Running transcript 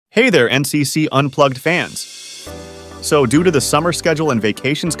Hey there, NCC Unplugged fans! So due to the summer schedule and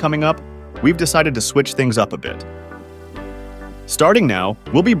vacations coming up, we've decided to switch things up a bit. Starting now,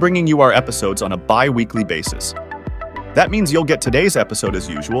 we'll be bringing you our episodes on a bi-weekly basis. That means you'll get today's episode as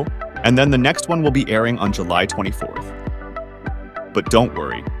usual, and then the next one will be airing on July 24th. But don't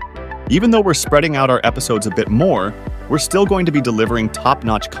worry. Even though we're spreading out our episodes a bit more, we're still going to be delivering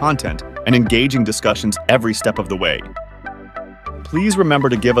top-notch content and engaging discussions every step of the way. Please remember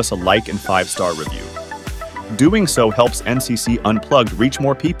to give us a like and 5-star review. Doing so helps NCC Unplugged reach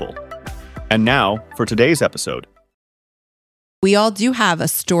more people. And now, for today's episode. We all do have a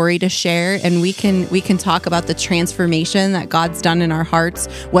story to share, and we can talk about the transformation that God's done in our hearts,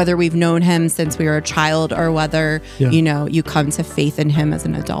 whether we've known him since we were a child or whether, you come to faith in him as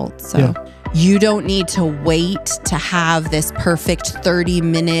an adult. So you don't need to wait to have this perfect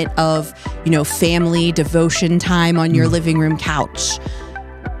 30-minute of, family devotion time on your living room couch.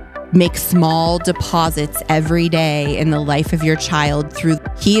 Make small deposits every day in the life of your child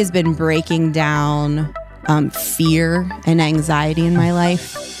he has been breaking down fear and anxiety in my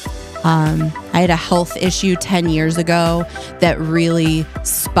life. I had a health issue 10 years ago that really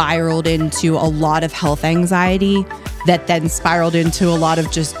spiraled into a lot of health anxiety that then spiraled into a lot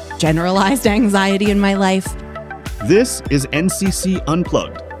of just generalized anxiety in my life. This is NCC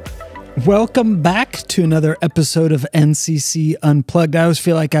Unplugged. Welcome back to another episode of NCC Unplugged. I always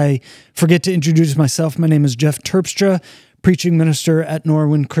feel like I forget to introduce myself. My name is Jeff Terpstra, preaching minister at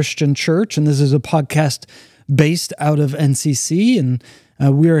Norwin Christian Church, and this is a podcast based out of NCC, and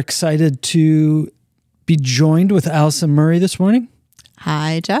we're excited to be joined with Allison Murray this morning.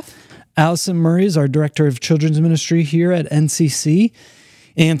 Hi, Jeff. Allison Murray is our director of children's ministry here at NCC,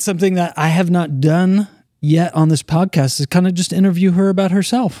 and something that I have not done yet on this podcast is kind of just interview her about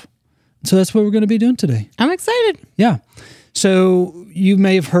herself. So that's what we're going to be doing today. I'm excited. Yeah. So you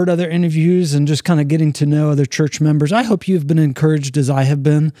may have heard other interviews and just kind of getting to know other church members. I hope you've been encouraged as I have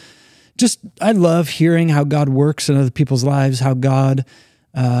been. I love hearing how God works in other people's lives, how God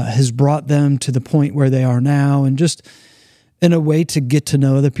has brought them to the point where they are now, and just in a way to get to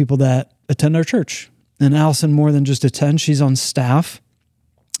know other people that attend our church. And Allison, more than just attend, she's on staff.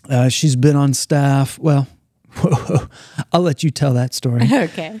 She's been on staff, well, I'll let you tell that story.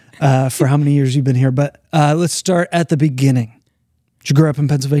 Okay. For how many years you've been here. But let's start at the beginning. Did you grow up in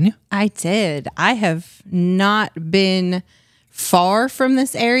Pennsylvania? I did. I have not been far from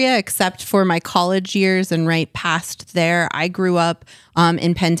this area except for my college years, and right past there, I grew up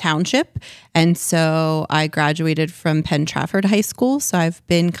in Penn Township. And so I graduated from Penn Trafford High School. So I've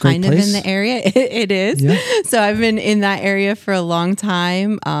been kind of in the area. It is. Yeah. So I've been in that area for a long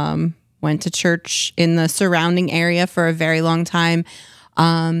time. Went to church in the surrounding area for a very long time.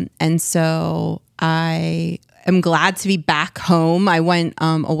 And so I am glad to be back home. I went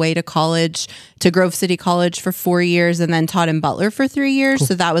away to college, to Grove City College for 4 years, and then taught in Butler for 3 years. Cool.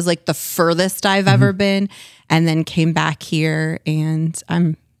 So that was like the furthest I've ever been. And then came back here, and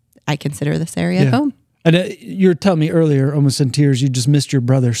I consider this area home. And you were telling me earlier, almost in tears, you just missed your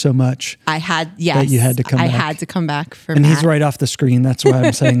brother so much. That you had to come back. I had to come back for And Matt. He's right off the screen. That's why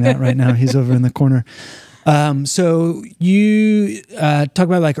I'm saying that right now. He's over in the corner. So you talk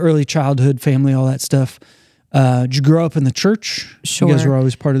about like early childhood, family, all that stuff. Did you grow up in the church? Sure. You guys were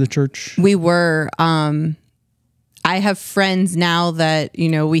always part of the church? We were. I have friends now that,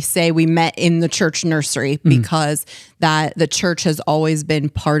 we say we met in the church nursery because that the church has always been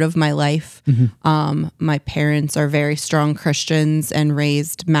part of my life. My parents are very strong Christians and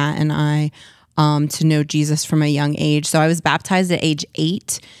raised Matt and I to know Jesus from a young age. So I was baptized at age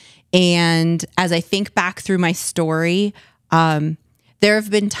 8. And as I think back through my story, there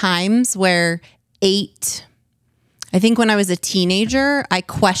have been times where I think when I was a teenager, I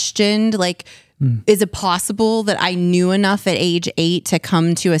questioned, is it possible that I knew enough at age 8 to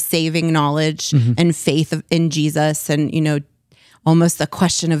come to a saving knowledge and faith in Jesus? And, almost the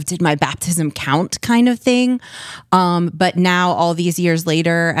question of, did my baptism count kind of thing? But now all these years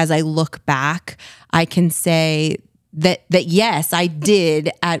later, as I look back, I can say that yes, I did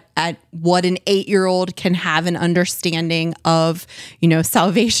at what an 8-year-old can have an understanding of,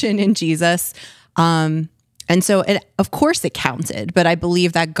 salvation in Jesus. And so, of course, it counted, but I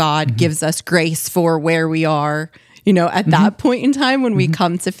believe that God gives us grace for where we are, at that point in time when we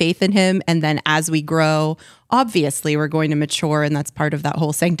come to faith in him. And then as we grow, obviously, we're going to mature, and that's part of that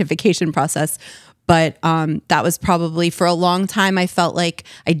whole sanctification process. But that was probably, for a long time, I felt like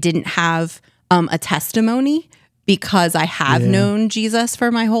I didn't have a testimony because I have known Jesus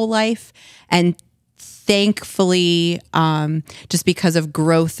for my whole life. And thankfully, just because of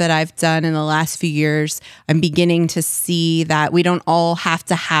growth that I've done in the last few years, I'm beginning to see that we don't all have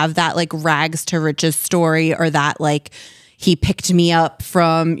to have that like rags to riches story, or that like he picked me up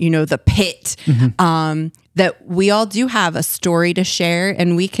from, the pit. That we all do have a story to share,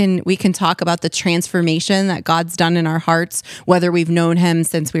 and we can talk about the transformation that God's done in our hearts, whether we've known him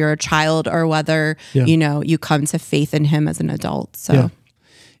since we were a child or whether, you come to faith in him as an adult. So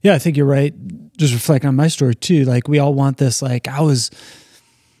yeah, I think you're right. Just reflecting on my story too. Like, we all want this, like, I was,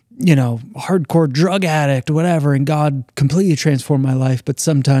 hardcore drug addict or whatever, and God completely transformed my life. But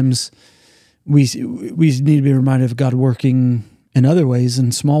sometimes we need to be reminded of God working in other ways,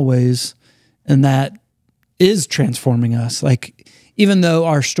 in small ways, and that is transforming us. Like, even though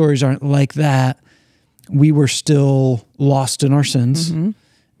our stories aren't like that, we were still lost in our sins,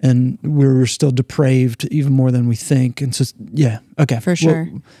 and we were still depraved even more than we think. And so, yeah, okay. For sure.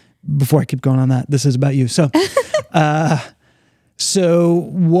 Well, before I keep going on that, this is about you. So, so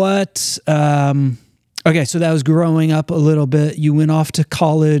what, okay, so that was growing up a little bit. You went off to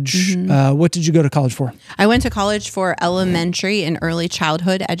college. What did you go to college for? I went to college for elementary and early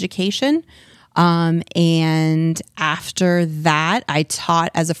childhood education. And after that, I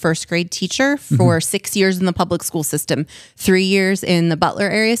taught as a first grade teacher for 6 years in the public school system, 3 years in the Butler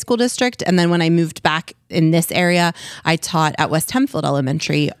area school district. And then when I moved back in this area, I taught at West Hempfield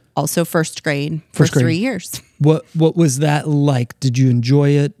Elementary, also first grade for 3 years. What was that like? Did you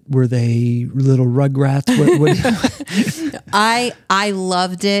enjoy it? Were they little rugrats? I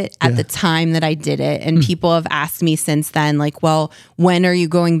loved it at the time that I did it. And people have asked me since then, like, well, when are you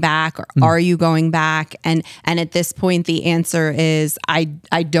going back? Or are you going back? And at this point, the answer is I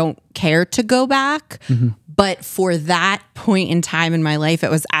don't care to go back. But for that point in time in my life, it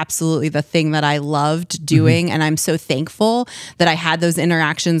was absolutely the thing that I loved doing. And I'm so thankful that I had those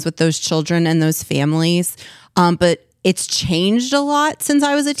interactions with those children and those families. But it's changed a lot since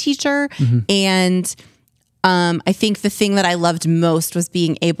I was a teacher. And I think the thing that I loved most was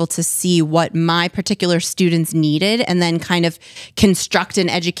being able to see what my particular students needed and then kind of construct an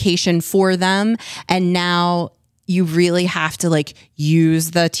education for them. And now you really have to like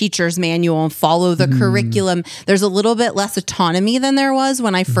use the teacher's manual and follow the curriculum. There's a little bit less autonomy than there was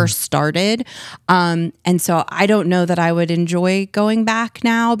when I first started. And so I don't know that I would enjoy going back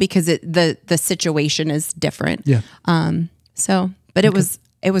now because the situation is different. Yeah. But it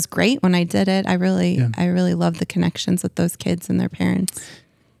was great when I did it. I really loved the connections with those kids and their parents.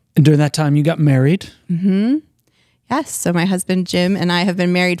 And during that time you got married. Yes. So my husband, Jim, and I have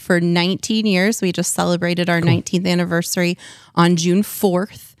been married for 19 years. We just celebrated our 19th anniversary on June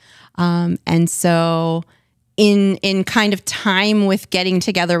 4th. And so in kind of time with getting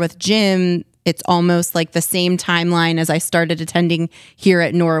together with Jim, it's almost like the same timeline as I started attending here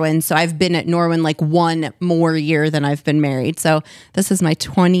at Norwin. So I've been at Norwin like one more year than I've been married. So this is my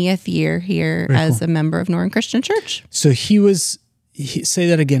 20th year here as a member of Norwin Christian Church. So say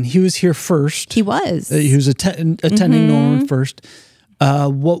that again. He was here first. He was. He was attending Norwin first.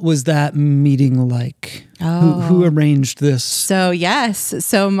 What was that meeting like? Who arranged this?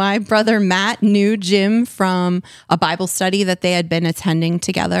 So my brother Matt knew Jim from a Bible study that they had been attending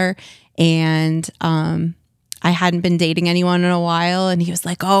together. And I hadn't been dating anyone in a while, and he was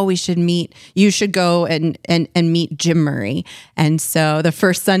like, "Oh, we should meet. You should go and meet Jim Murray." And so the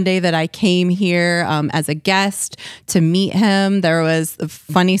first Sunday that I came here as a guest to meet him, there was a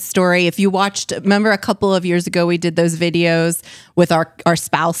funny story. If you remember a couple of years ago, we did those videos with our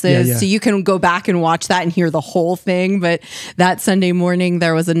spouses. Yeah. So you can go back and watch that and hear the whole thing. But that Sunday morning,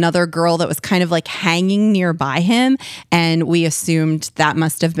 there was another girl that was kind of like hanging nearby him, and we assumed that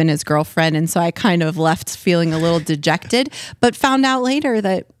must have been his girlfriend. And so I kind of left feeling a little dejected, but found out later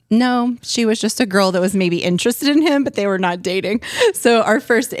that no, she was just a girl that was maybe interested in him, but they were not dating. So our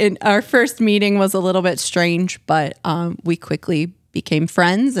first meeting was a little bit strange, but we quickly became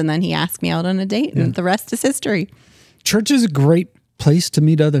friends, and then he asked me out on a date, and the rest is history. Church is a great place to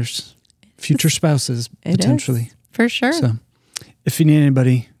meet others, future spouses, potentially. Is, for sure. So if you need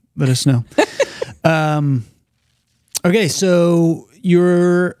anybody, let us know. Okay, so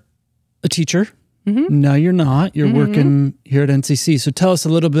you're a teacher. No, you're not. You're working here at NCC. So tell us a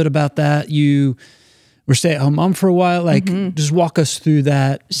little bit about that. You were stay-at-home mom for a while. Just walk us through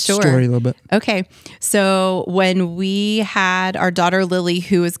that story a little bit. Okay. So when we had our daughter Lily,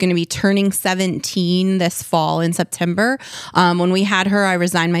 who is going to be turning 17 this fall in September, when we had her, I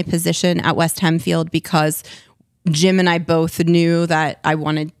resigned my position at West Hempfield because Jim and I both knew that I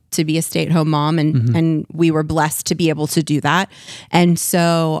wanted to be a stay-at-home mom, and we were blessed to be able to do that. And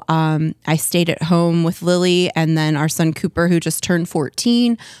so I stayed at home with Lily and then our son Cooper, who just turned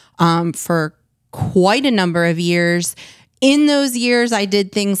 14, for quite a number of years. In those years, I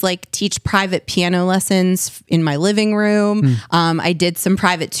did things like teach private piano lessons in my living room. I did some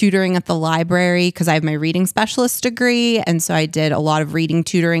private tutoring at the library because I have my reading specialist degree. And so I did a lot of reading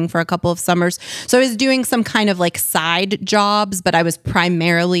tutoring for a couple of summers. So I was doing some kind of like side jobs, but I was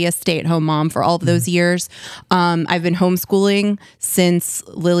primarily a stay-at-home mom for all of those years. I've been homeschooling since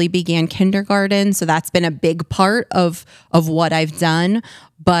Lily began kindergarten. So that's been a big part of what I've done.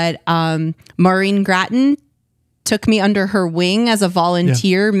 But Maureen Grattan took me under her wing as a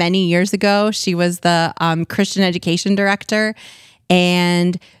volunteer many years ago. She was the Christian education director.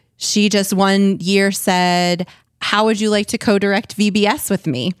 And she just one year said, how would you like to co-direct VBS with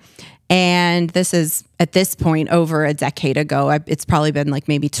me? And this is at this point over a decade ago. It's probably been like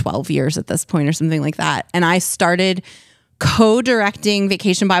maybe 12 years at this point or something like that. And I started co-directing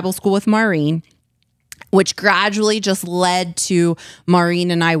Vacation Bible School with Maureen, which gradually just led to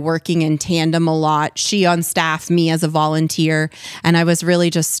Maureen and I working in tandem a lot. She on staff, me as a volunteer. And I was really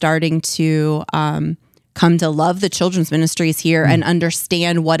just starting to come to love the children's ministries here and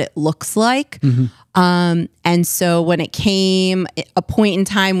understand what it looks like. And so when it came a point in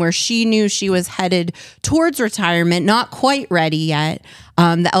time where she knew she was headed towards retirement, not quite ready yet,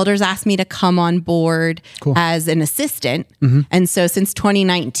 the elders asked me to come on board as an assistant. And so since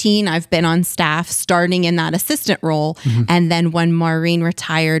 2019, I've been on staff starting in that assistant role. And then when Maureen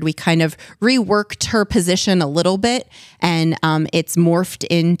retired, we kind of reworked her position a little bit, and it's morphed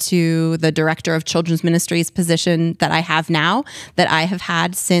into the director of children's ministries position that I have now, that I have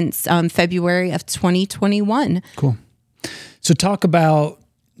had since February of 2021. Cool. So talk about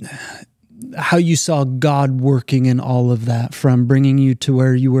how you saw God working in all of that, from bringing you to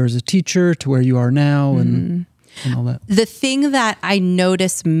where you were as a teacher to where you are now and all that. The thing that I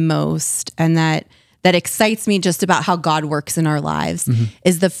notice most and that excites me just about how God works in our lives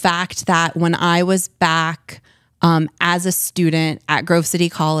is the fact that when I was back as a student at Grove City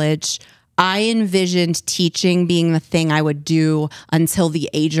College, I envisioned teaching being the thing I would do until the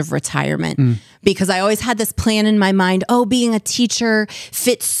age of retirement, because I always had this plan in my mind. Oh, being a teacher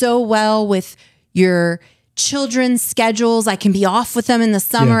fits so well with your children's schedules. I can be off with them in the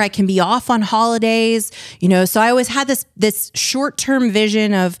summer. I can be off on holidays, so I always had this short-term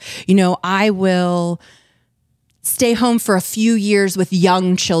vision of, I will stay home for a few years with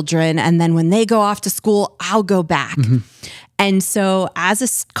young children. And then when they go off to school, I'll go back. And so as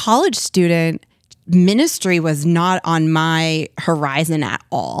a college student, ministry was not on my horizon at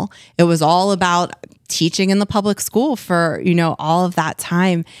all. It was all about teaching in the public school for, all of that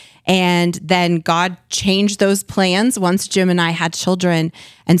time. And then God changed those plans once Jim and I had children.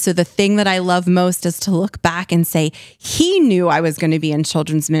 And so the thing that I love most is to look back and say, he knew I was going to be in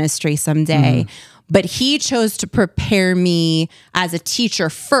children's ministry someday, but he chose to prepare me as a teacher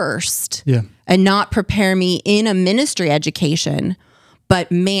first and not prepare me in a ministry education. But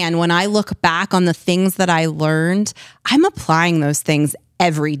man, when I look back on the things that I learned, I'm applying those things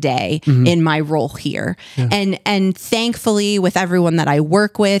every day in my role here. And thankfully, with everyone that I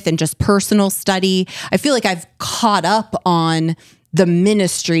work with and just personal study, I feel like I've caught up on the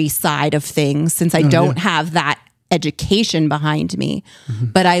ministry side of things since I don't have that education behind me.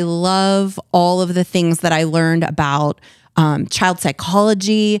 But I love all of the things that I learned about child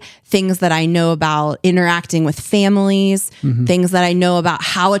psychology, things that I know about interacting with families, things that I know about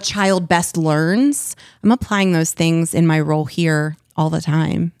how a child best learns. I'm applying those things in my role here all the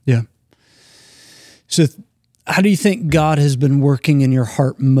time. Yeah. So how do you think God has been working in your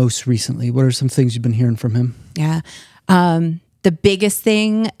heart most recently? What are some things you've been hearing from him? Yeah. The biggest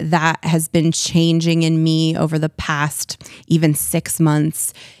thing that has been changing in me over the past even 6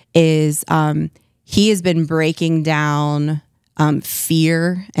 months is he has been breaking down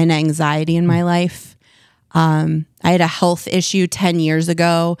fear and anxiety in my life. I had a health issue 10 years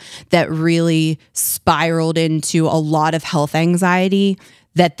ago that really spiraled into a lot of health anxiety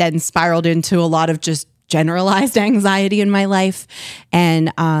that then spiraled into a lot of just generalized anxiety in my life.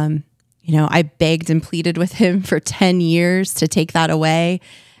 And, I begged and pleaded with him for 10 years to take that away.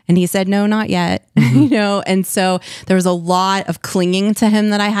 And he said, no, not yet, and so there was a lot of clinging to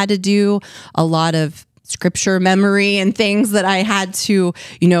him that I had to do, a lot of scripture memory and things that I had to,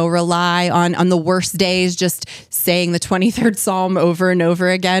 rely on the worst days. Just saying the 23rd Psalm over and over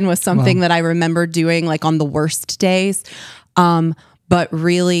again was something that I remember doing like on the worst days. But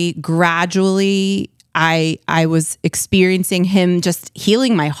really gradually, I was experiencing him just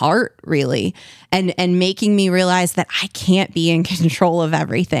healing my heart, really, and making me realize that I can't be in control of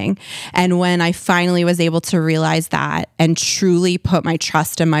everything. And when I finally was able to realize that and truly put my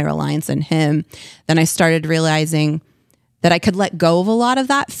trust and my reliance in him, then I started realizing that I could let go of a lot of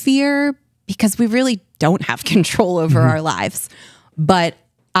that fear because we really don't have control over our lives. But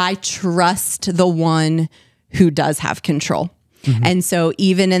I trust the one who does have control. And so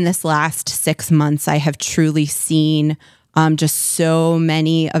even in this last 6 months, I have truly seen just so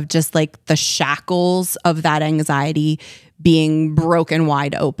many of just like the shackles of that anxiety being broken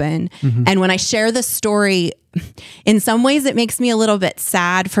wide open. And when I share this story, in some ways it makes me a little bit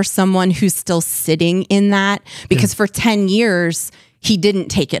sad for someone who's still sitting in that, because for 10 years, he didn't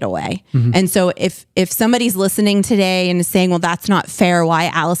take it away. And so if somebody's listening today and is saying, well, that's not fair,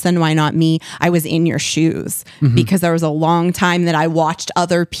 why Allison, why not me? I was in your shoes, because there was a long time that I watched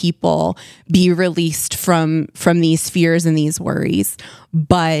other people be released from these fears and these worries.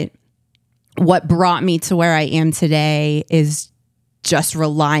 But what brought me to where I am today is just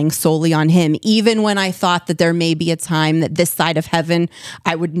relying solely on him, even when I thought that there may be a time that this side of heaven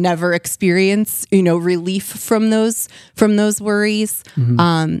I would never experience, relief from those worries.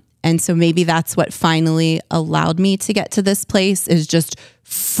 And so maybe that's what finally allowed me to get to this place, is just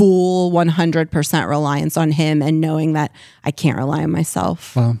full 100% reliance on him and knowing that I can't rely on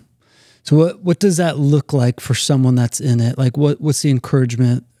myself. Wow. So what does that look like for someone that's in it? Like what's the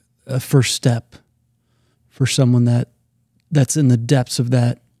encouragement, first step for someone that's in the depths of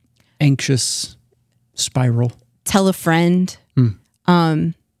that anxious spiral? Tell a friend.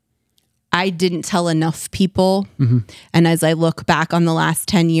 I didn't tell enough people. And as I look back on the last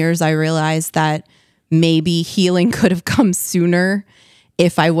 10 years, I realized that maybe healing could have come sooner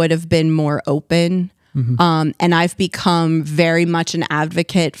if I would have been more open. And I've become very much an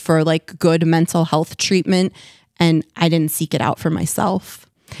advocate for like good mental health treatment, and I didn't seek it out for myself.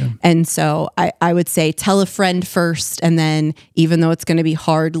 And so I would say tell a friend first, and then even though it's going to be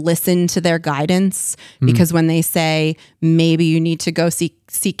hard, listen to their guidance, because when they say maybe you need to go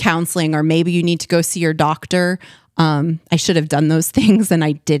seek counseling, or maybe you need to go see your doctor, I should have done those things and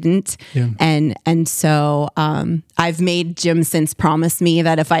I didn't. And so I've made Jim since promise me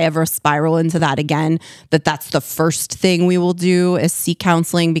that if I ever spiral into that again, that's the first thing we will do is seek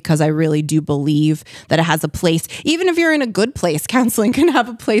counseling, because I really do believe that it has a place. Even if you're in a good place, counseling can have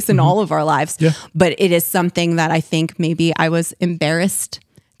a place in all of our lives. But it is something that I think maybe I was embarrassed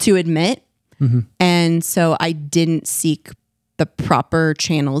to admit. And so I didn't seek the proper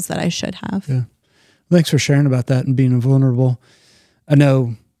channels that I should have. Thanks for sharing about that and being vulnerable. I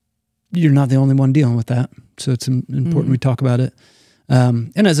know you're not the only one dealing with that, so it's important we talk about it.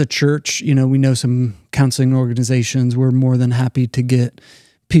 And as a church, we know some counseling organizations. We're more than happy to get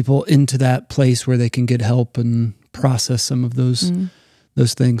people into that place where they can get help and process some of those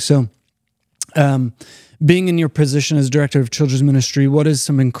things. So being in your position as director of children's ministry, what is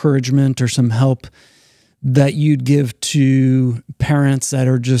some encouragement or some help that you'd give to parents that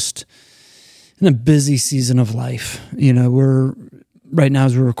are just in a busy season of life? We're right now,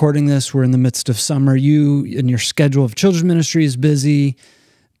 as we're recording this, we're in the midst of summer. You and your schedule of children's ministry is busy.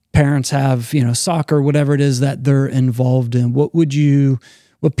 Parents have, soccer, whatever it is that they're involved in.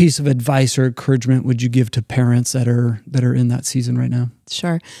 What piece of advice or encouragement would you give to parents that are in that season right now?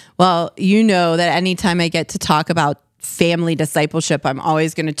 Sure. Well, that anytime I get to talk about family discipleship, I'm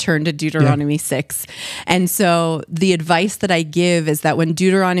always going to turn to Deuteronomy 6. And so the advice that I give is that when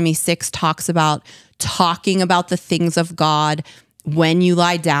Deuteronomy 6 talks about talking about the things of God, when you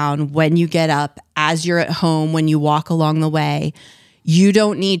lie down, when you get up, as you're at home, when you walk along the way, you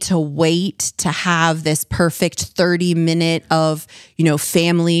don't need to wait to have this perfect 30-minute of,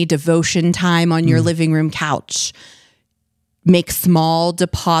 family devotion time on your living room couch. Make small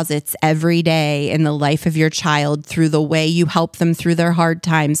deposits every day in the life of your child through the way you help them through their hard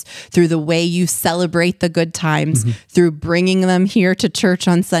times, through the way you celebrate the good times, through bringing them here to church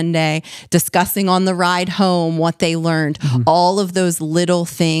on Sunday, discussing on the ride home what they learned. All of those little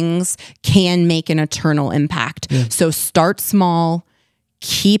things can make an eternal impact. So start small,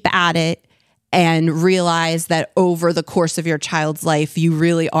 keep at it, and realize that over the course of your child's life, you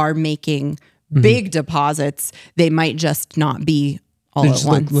really are making big deposits. They might just not be all at once.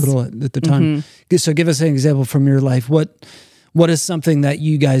 Like little at the time. So give us an example from your life. What is something that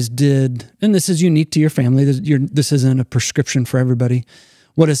you guys did, and this is unique to your family, this isn't a prescription for everybody.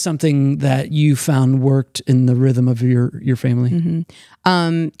 What is something that you found worked in the rhythm of your family?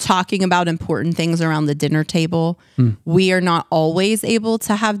 Talking about important things around the dinner table. We are not always able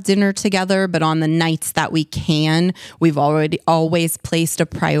to have dinner together, but on the nights that we can, we've always placed a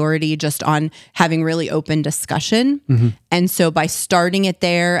priority just on having really open discussion. And so by starting it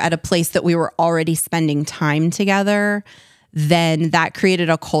there at a place that we were already spending time together, then that created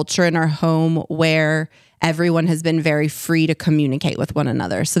a culture in our home where everyone has been very free to communicate with one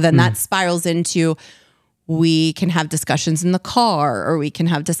another. So then that spirals into, we can have discussions in the car, or we can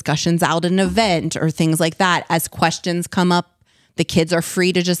have discussions out at an event or things like that. As questions come up, the kids are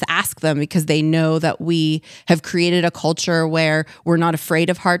free to just ask them because they know that we have created a culture where we're not afraid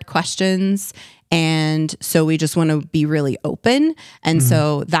of hard questions. And so we just want to be really open. And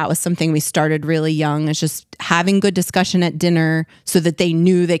so that was something we started really young, is just having good discussion at dinner so that they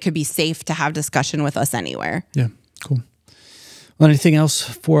knew they could be safe to have discussion with us anywhere. Yeah, cool. Well, anything else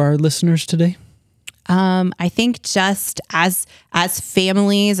for our listeners today? I think just as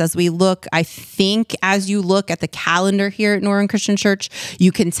families, as we look, I think as you look at the calendar here at Norwin Christian Church,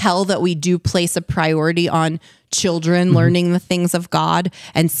 you can tell that we do place a priority on children learning the things of God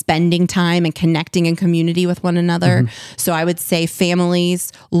and spending time and connecting in community with one another. So I would say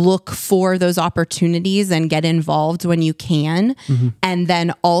families, look for those opportunities and get involved when you can. And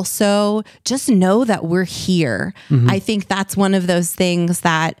then also just know that we're here. I think that's one of those things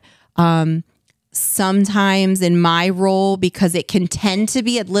that, sometimes in my role, because it can tend to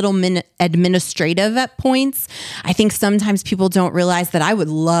be a little administrative at points, I think sometimes people don't realize that I would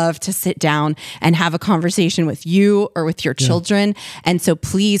love to sit down and have a conversation with you or with your children. And so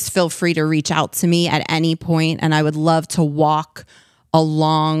please feel free to reach out to me at any point, and I would love to walk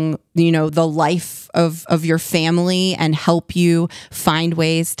along, the life of your family and help you find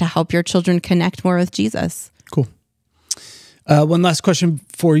ways to help your children connect more with Jesus. Cool. One last question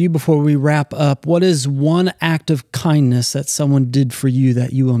for you before we wrap up. What is one act of kindness that someone did for you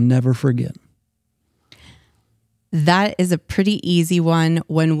that you will never forget? That is a pretty easy one.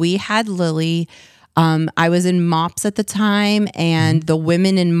 When we had Lily, I was in MOPS at the time, and the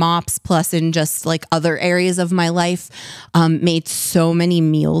women in MOPS, plus in just like other areas of my life, made so many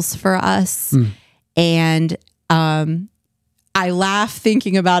meals for us. And I laugh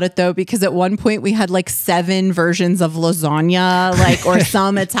thinking about it though, because at one point we had like 7 versions of lasagna, or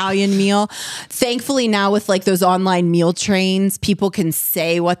some Italian meal. Thankfully now with like those online meal trains, people can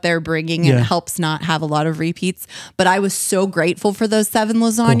say what they're bringing, and it helps not have a lot of repeats. But I was so grateful for those 7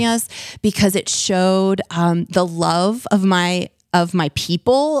 lasagnas because it showed the love of my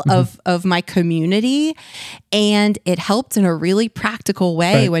people, of my community. And it helped in a really practical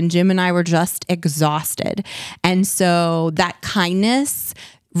way when Jim and I were just exhausted. And so that kindness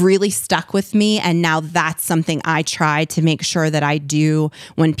really stuck with me. And now that's something I try to make sure that I do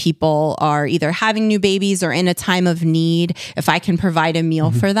when people are either having new babies or in a time of need. If I can provide a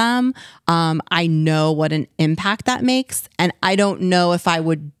meal for them, I know what an impact that makes. And I don't know if I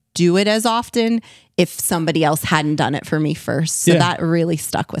would do it as often if somebody else hadn't done it for me first. So that really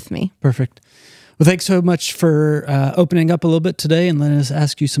stuck with me. Perfect. Well, thanks so much for opening up a little bit today and letting us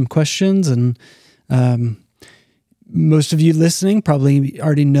ask you some questions. And most of you listening probably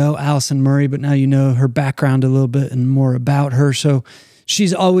already know Allison Murray, but now you know her background a little bit and more about her. So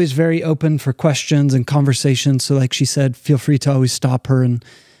she's always very open for questions and conversations. So like she said, feel free to always stop her and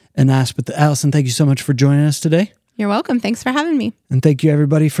ask. But Allison, thank you so much for joining us today. You're welcome. Thanks for having me. And thank you,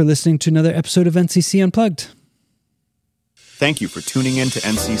 everybody, for listening to another episode of NCC Unplugged. Thank you for tuning in to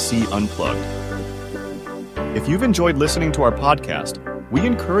NCC Unplugged. If you've enjoyed listening to our podcast, we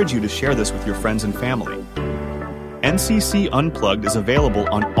encourage you to share this with your friends and family. NCC Unplugged is available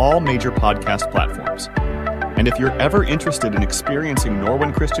on all major podcast platforms. And if you're ever interested in experiencing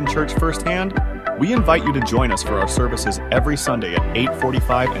Norwin Christian Church firsthand, we invite you to join us for our services every Sunday at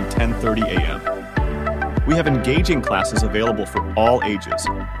 8:45 and 10:30 a.m. We have engaging classes available for all ages,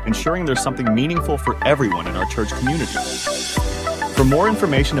 ensuring there's something meaningful for everyone in our church community. For more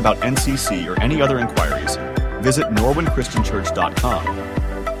information about NCC or any other inquiries, visit norwinchristianchurch.com.